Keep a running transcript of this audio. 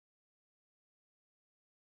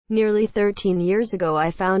Nearly 13 years ago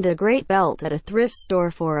I found a great belt at a thrift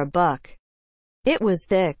store for $1. It was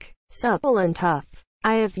thick, supple and tough.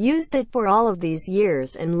 I have used it for all of these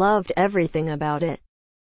years and loved everything about it.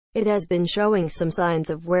 It has been showing some signs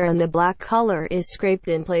of wear and the black color is scraped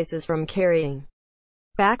in places from carrying,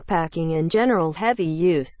 backpacking and general heavy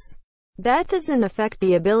use. That doesn't affect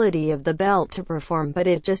the ability of the belt to perform, but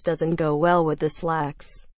it just doesn't go well with the slacks.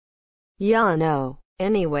 Yeah, no.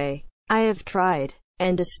 Anyway, I have tried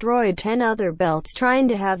and destroyed 10 other belts trying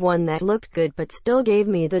to have one that looked good but still gave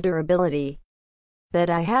me the durability that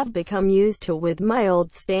I have become used to with my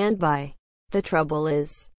old standby. The trouble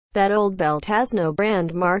is, that old belt has no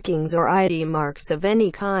brand markings or ID marks of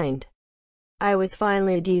any kind. I was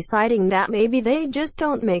finally deciding that maybe they just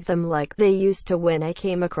don't make them like they used to when I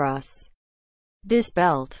came across this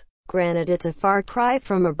belt. Granted, it's a far cry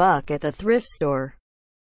from $1 at the thrift store,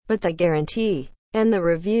 but the guarantee and the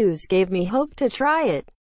reviews gave me hope to try it.